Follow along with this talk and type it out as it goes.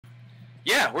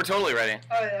Yeah, we're totally ready.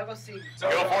 Alright, I'll go see. So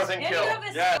go forth and kill.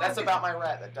 Yeah, that's about my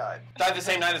rat that died. Died the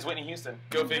same night as Whitney Houston.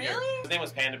 Go figure. Really? His name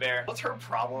was Panda Bear. What's her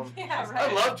problem? Yeah,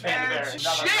 right. I love Panda Bear.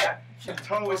 Shit! It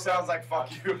totally sounds like fuck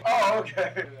you. Oh,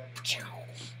 okay.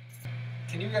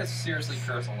 Can you guys seriously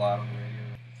curse a lot on the radio?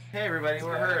 Hey everybody,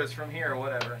 we're HIRS from here,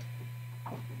 whatever.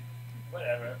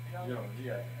 Whatever.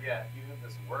 Yeah, even if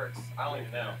this works, I don't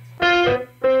even know.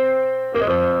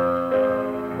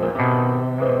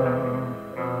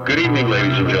 Good evening,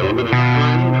 ladies and gentlemen. It's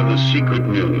time for the secret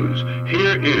news.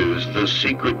 Here is the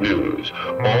secret news.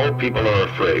 All people are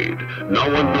afraid. No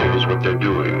one knows what they're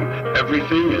doing.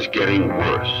 Everything is getting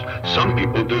worse. Some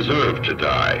people deserve to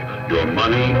die. Your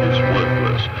money is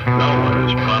worthless. No one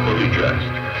is properly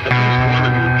dressed. At least one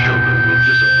of your children will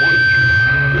disappoint you.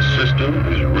 The system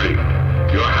is rigged.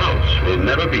 Your house will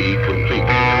never be completely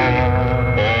clean.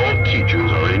 All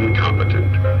teachers are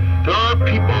incompetent. There are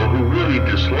people who really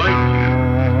dislike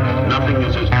you. Nothing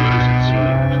is as good as it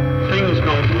seems. Things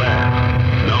don't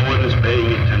last. No one is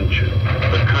paying attention.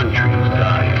 The country is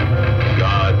dying.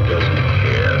 God doesn't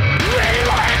care.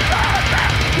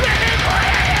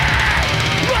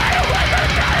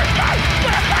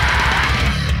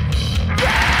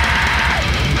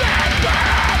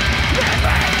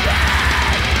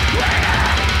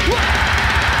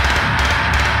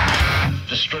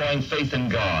 Destroying faith in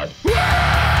God.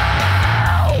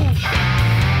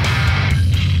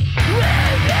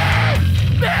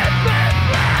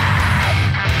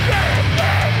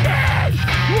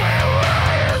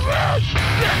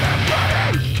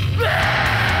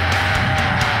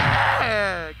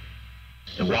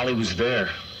 And while he was there,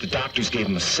 the doctors gave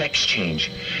him a sex change,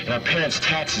 and our parents'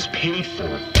 taxes paid for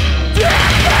it.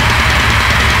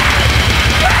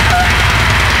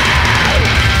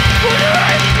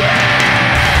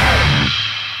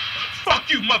 Fuck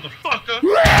you, motherfucker!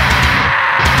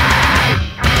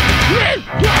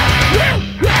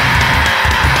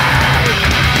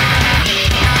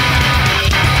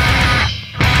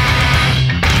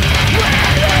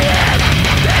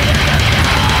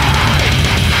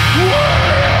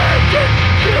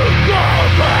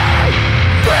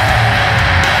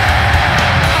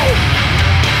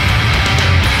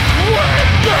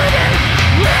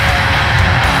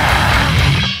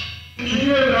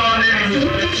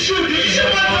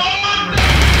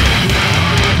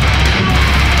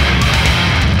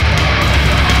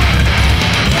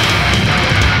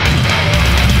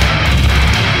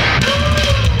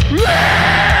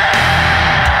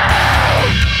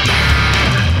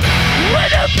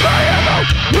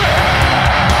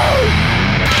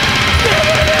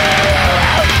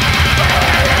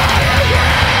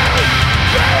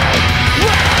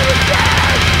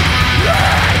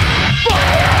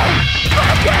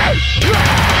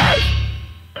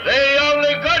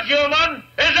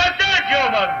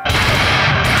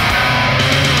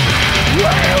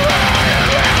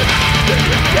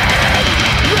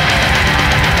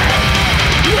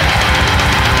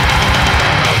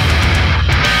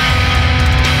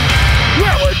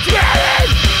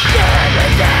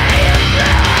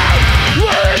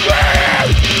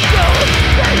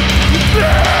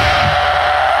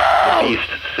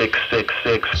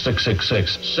 Six, six,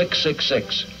 six, six, six,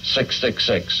 six, six, six,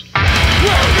 six.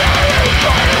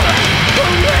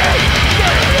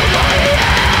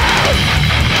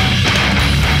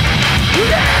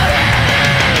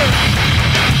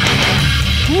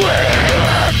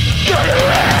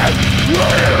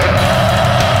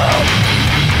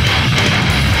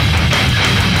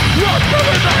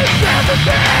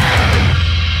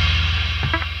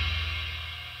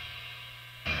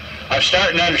 I'm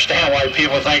starting to understand why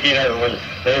people think, you know, when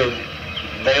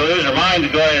they lose their mind to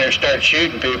go in there and start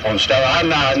shooting people and stuff. I'm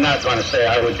not going to say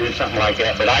I would do something like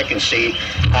that, but I can see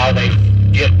how they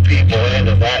get people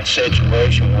into that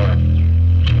situation where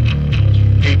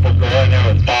people go in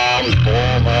there with bombs, blow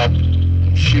them up,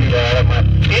 shoot at them.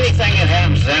 Anything that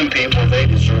happens to them people, they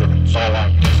deserve it. That's all I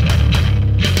can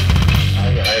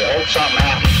say. I hope something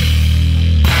happens.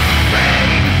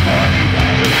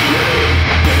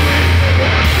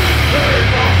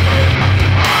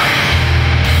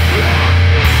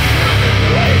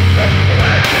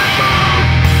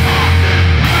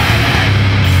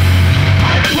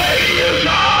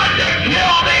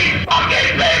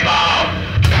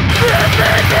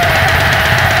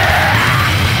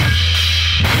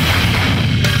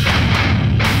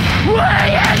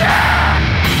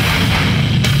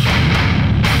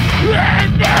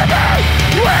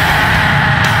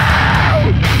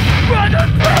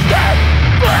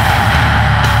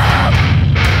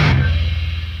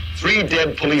 Three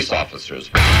dead police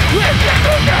officers. We're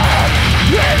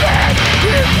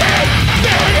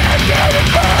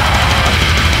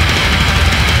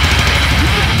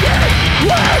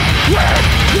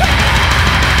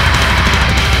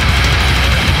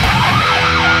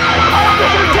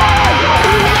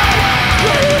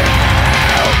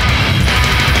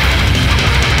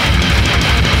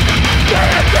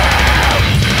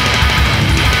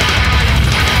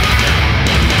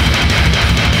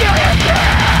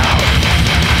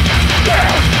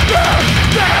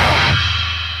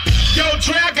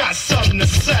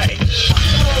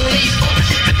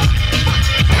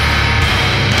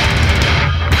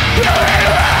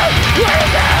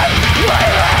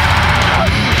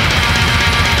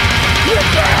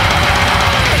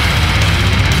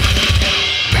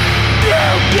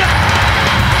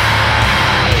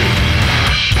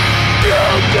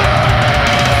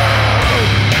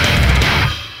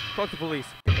police.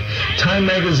 Time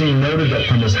magazine noted that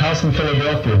from his house in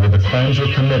Philadelphia where the crimes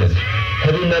were committed,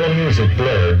 heavy metal music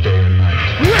blared day and night.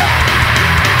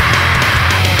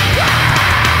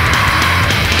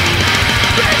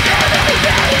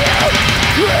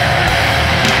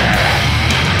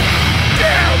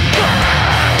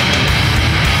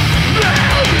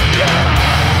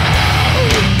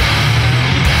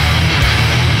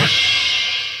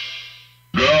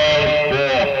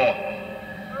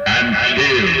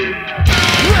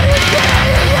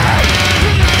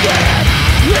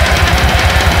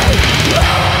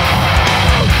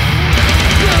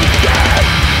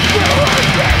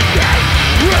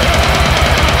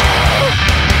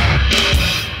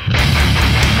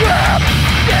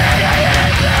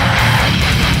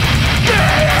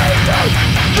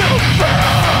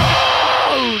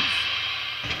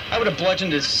 I would have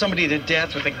bludgeoned somebody to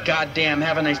death with a goddamn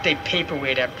have a nice day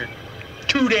paperweight after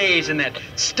 2 days in that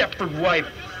Stepford wife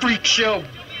freak show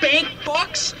bank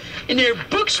bucks in their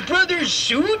Brooks Brothers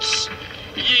suits.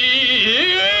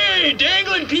 Yeah,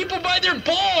 dangling people by their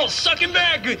balls, sucking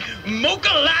back mocha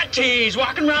lattes,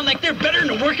 walking around like they're better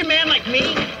than a working man like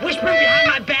me, whispering behind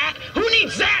my back. Who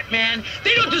needs that, man?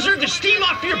 They don't deserve the steam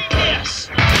off your piss.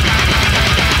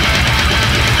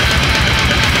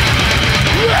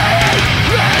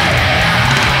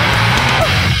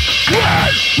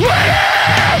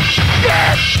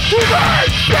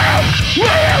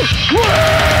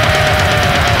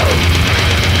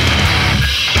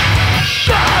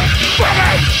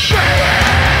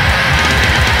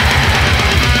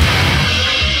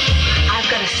 I've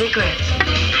got a secret.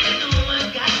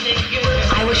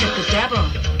 I wish it the devil.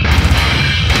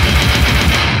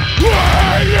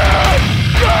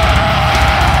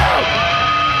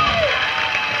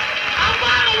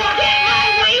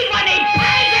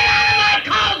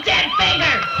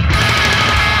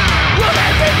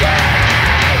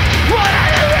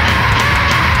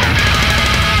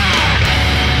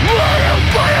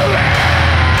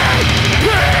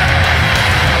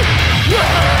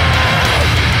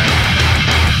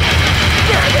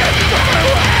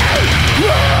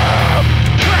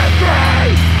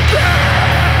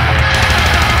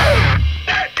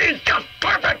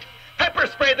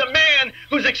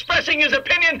 Who's expressing his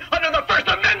opinion under the First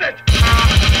Amendment.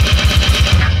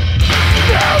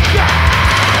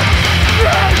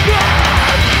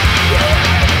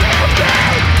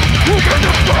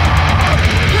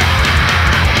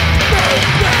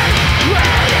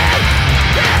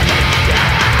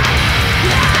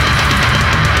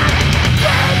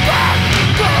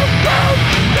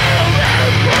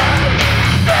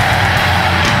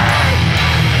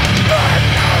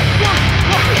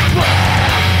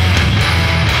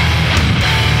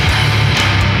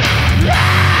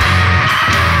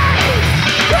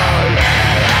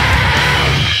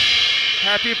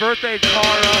 Happy birthday,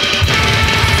 Tara.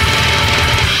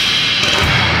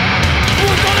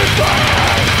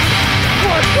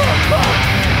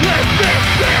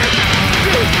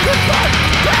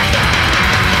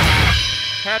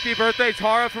 Happy birthday,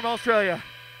 Tara from Australia.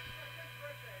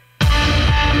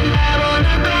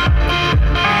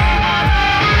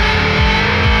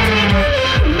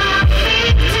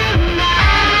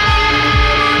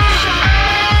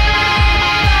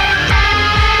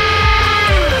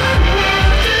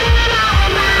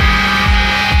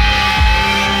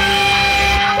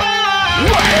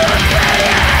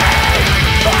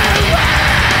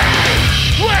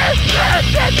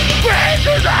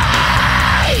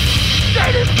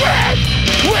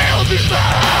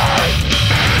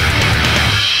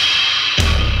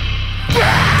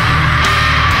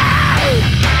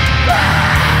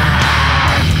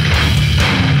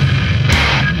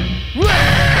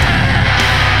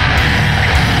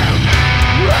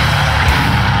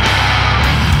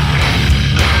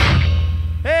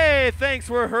 Hey, thanks,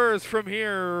 we're HIRS from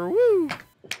here. Woo!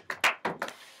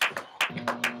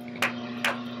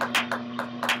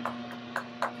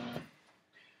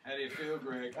 How do you feel,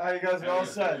 Greg? You guys are all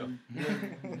set.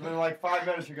 In like 5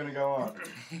 minutes, you're gonna go on.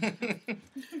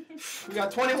 We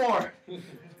got 20 more.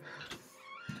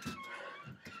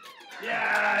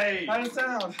 Yay! How does it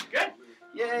sound? Good.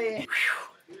 Yay!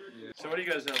 So what are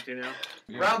you guys up to now?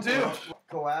 Round 2.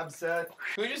 Collab set.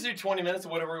 Can we just do 20 minutes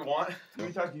of whatever we want? Can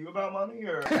we talk to you about money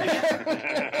or?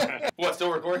 What,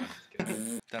 still recording?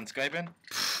 Done Skyping?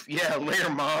 Yeah, later,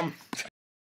 Mom.